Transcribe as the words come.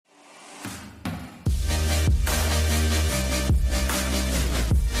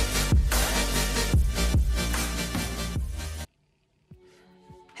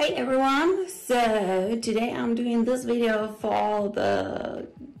everyone, so today I'm doing this video for all the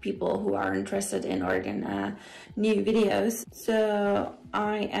people who are interested in ordering new videos. So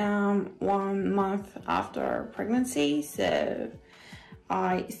I am 1 month after pregnancy, so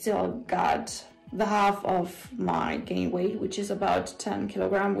I still got the half of my gain weight, which is about 10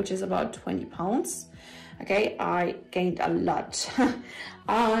 kilograms, which is about 20 pounds. Okay, I gained a lot.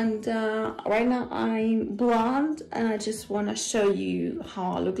 And right now I'm blonde, and I just want to show you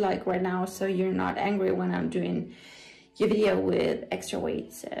how I look like right now, so you're not angry when I'm doing your video with extra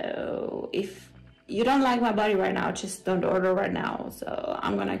weight. So if you don't like my body right now, just don't order right now. So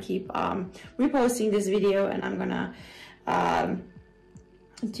I'm gonna keep reposting this video, and I'm gonna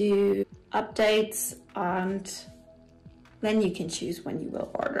do updates, and then you can choose when you will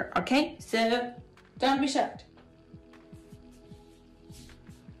order. Okay, so don't be shocked.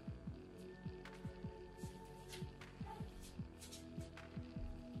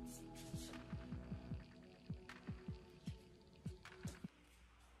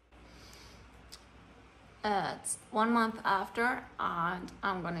 It's 1 month after, and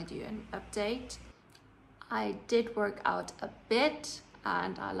I'm gonna do an update. I did work out a bit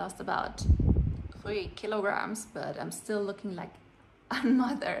and I lost about 3 kilograms, but I'm still looking like a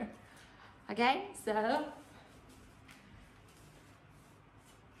mother. Okay, so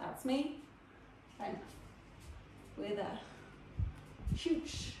that's me right now with a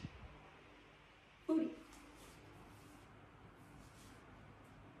huge booty.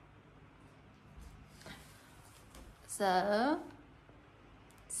 So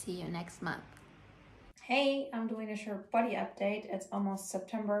see you next month. Hey, I'm doing a short body update. It's almost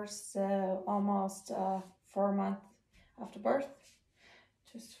September, so almost 4 months after birth.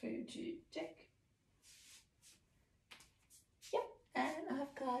 Just for you to check. Yep, and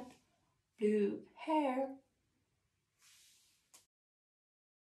I've got blue hair.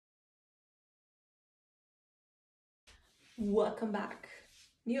 Welcome back.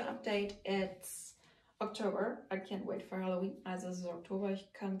 New update. It's Oktober. I can't wait for Halloween. Also es ist Oktober.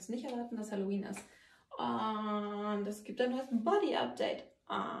 Ich kann es nicht erwarten, dass Halloween ist. Und es gibt ein neues Body Update.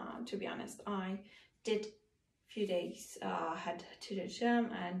 To be honest, I did few days head to the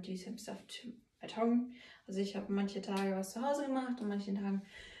gym and do some stuff at home. Also ich habe manche Tage was zu Hause gemacht und manche Tagen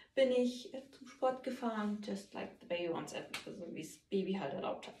bin ich zum Sport gefahren, just like the baby wants it, also wie das Baby halt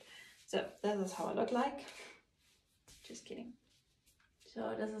erlaubt hat. So this is how I look like. Just kidding.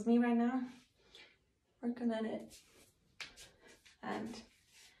 So this is me right now, working on it. And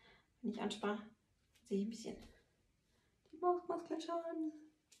wenn ich anspare, sehe ich ein bisschen die Bauchmuskeln schon.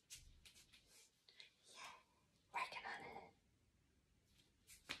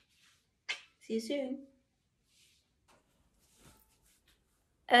 See you soon.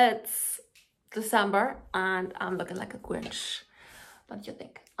 It's December and I'm looking like a Grinch. What do you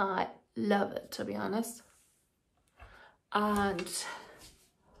think? I love it, to be honest. And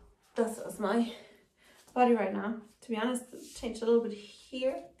this is my body right now. To be honest, it's changed a little bit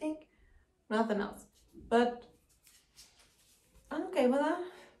here, I think. Nothing else. But I'm okay with that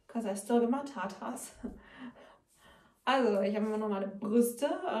because I still got my tatas. Also, ich habe immer noch meine Brüste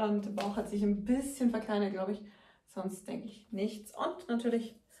und der Bauch hat sich ein bisschen verkleinert, glaube ich. Sonst denke ich nichts. Und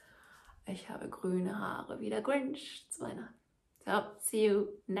natürlich, ich habe grüne Haare wie der Grinch zu Weihnachten. So, see you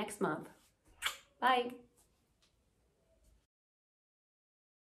next month. Bye.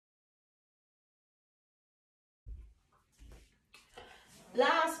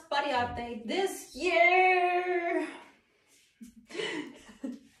 Last body update this year.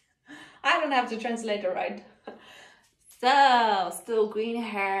 I don't have to translate it right. So, still green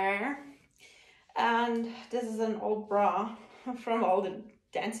hair, and this is an old bra from all the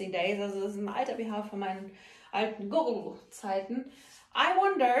dancing days. Also das ist ein alter BH von meinen alten Guru-Zeiten. I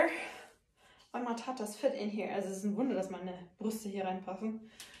wonder why my tatas fit in here. Also es ist ein Wunder, dass meine Brüste hier reinpassen.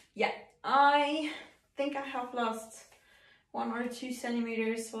 Yeah, I think I have lost 1 or 2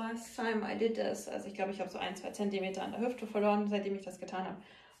 centimeters last time I did this. Also ich glaube, ich habe so 1-2 Zentimeter an der Hüfte verloren, seitdem ich das getan habe.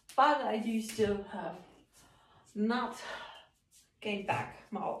 But I do still have not gained back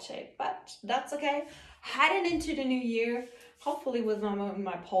my old shape, but that's okay. Heading into the new year, hopefully with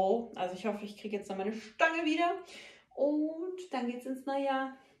my pole. Also ich hoffe, ich kriege jetzt noch meine Stange wieder und dann geht's ins neue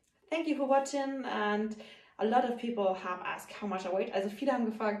Jahr. Thank you for watching, and a lot of people have asked how much I weigh. Also viele haben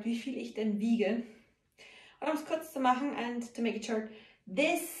gefragt, wie viel ich denn wiege. Und um es kurz zu machen and to make it short,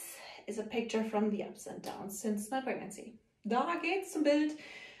 this is a picture from the ups and downs since my pregnancy. Da geht's zum Bild,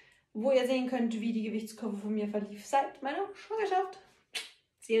 wo ihr sehen könnt, wie die Gewichtskurve von mir verlief seit meiner Schwangerschaft.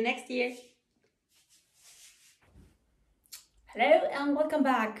 See you next year. Hello and welcome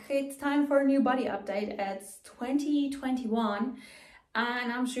back. It's time for a new body update. It's 2021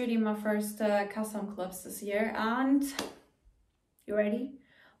 and I'm shooting my first custom clips this year. And you ready?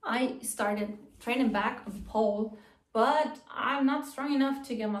 I started training back on the pole, but I'm not strong enough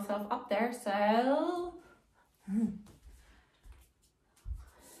to get myself up there, so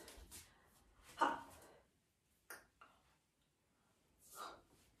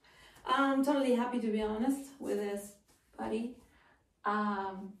I'm totally happy, to be honest, with this body.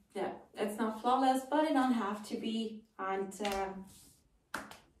 Yeah, it's not flawless, but it don't have to be. And yeah,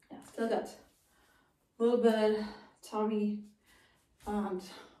 still got a little bit tummy and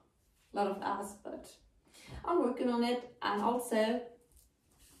a lot of ass, but I'm working on it. And also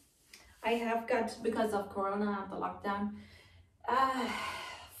I have got, because of Corona and the lockdown,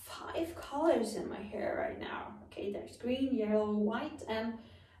 5 colors in my hair right now. Okay, there's green, yellow, white, and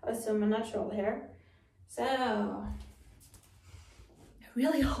also my natural hair. So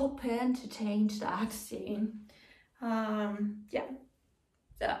really hoping to change that soon. Yeah,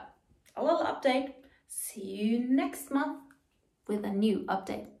 so a little update. See you next month with a new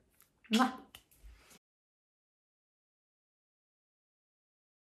update. Mwah.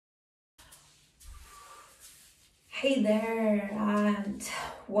 Hey there, and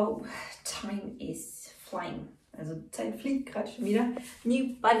wow, time is flying. Also Zeit fliegt gerade schon wieder.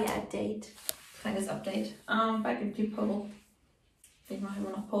 New body update. Kleines Update. Back into pole. Ich mache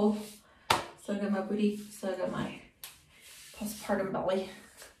immer noch pole. Still got my booty, still got my postpartum belly.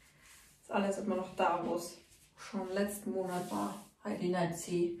 Ist alles immer noch da, wo es schon letzten Monat war. I did not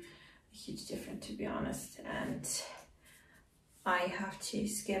see a huge difference, to be honest, and I have to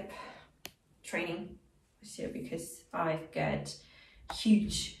skip training this year because I've got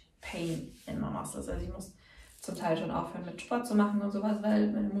huge pain in my muscles. Also ich muss zum Teil schon aufhören mit Sport zu machen und sowas, weil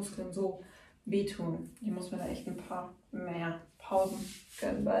meine Muskeln so wehtun. Ich muss mir da echt ein paar mehr Pausen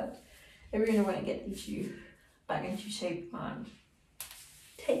gönnen, but I really want to get back into shape, and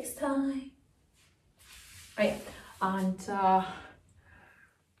it takes time. Oh yeah, and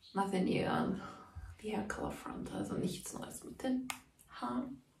nothing new on the hair color front, also nichts Neues mit den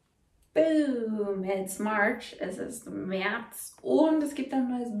Haaren. Boom, it's March, es ist März und es gibt ein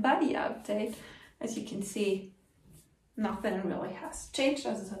neues Body Update. As you can see, nothing really has changed,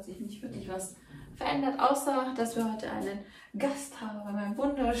 also es hat sich nicht wirklich was verändert, außer dass wir heute einen Gast haben, eine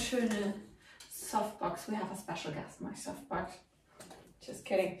wunderschöne Softbox. We have a special guest, my softbox. Just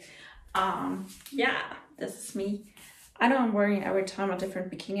kidding. Yeah, this is me. I know I'm wearing every time a different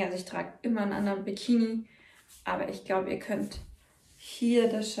bikini, also ich trage immer einen anderen Bikini, aber ich glaube, ihr könnt hier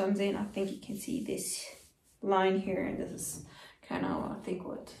das schon sehen. I think you can see this line here, and this is kind of, I think,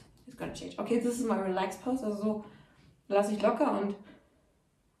 what is gonna change. Okay, this is my relaxed pose, also so lasse ich locker und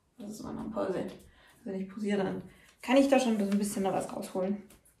das ist meine Pose. Also wenn ich posiere, dann kann ich da schon ein bisschen noch was rausholen.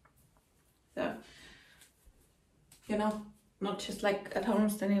 Ja, genau, not just like at home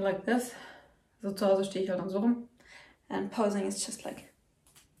standing like this. So zu Hause stehe ich halt dann so rum. And posing is just like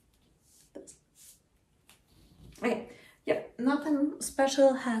this. Okay, yep, nothing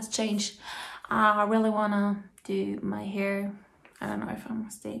special has changed. I really wanna do my hair. I don't know if I'm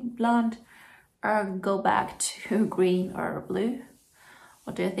gonna stay blonde or go back to green or blue.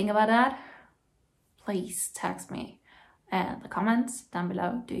 What do you think about that? Please text me in the comments down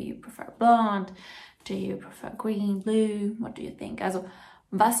below. Do you prefer blonde? Do you prefer green, blue? What do you think? Also,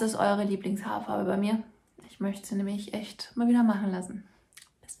 was ist eure Lieblingshaarfarbe bei mir? Ich möchte sie nämlich echt mal wieder machen lassen.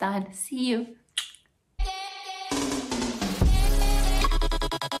 Bis dahin, see you!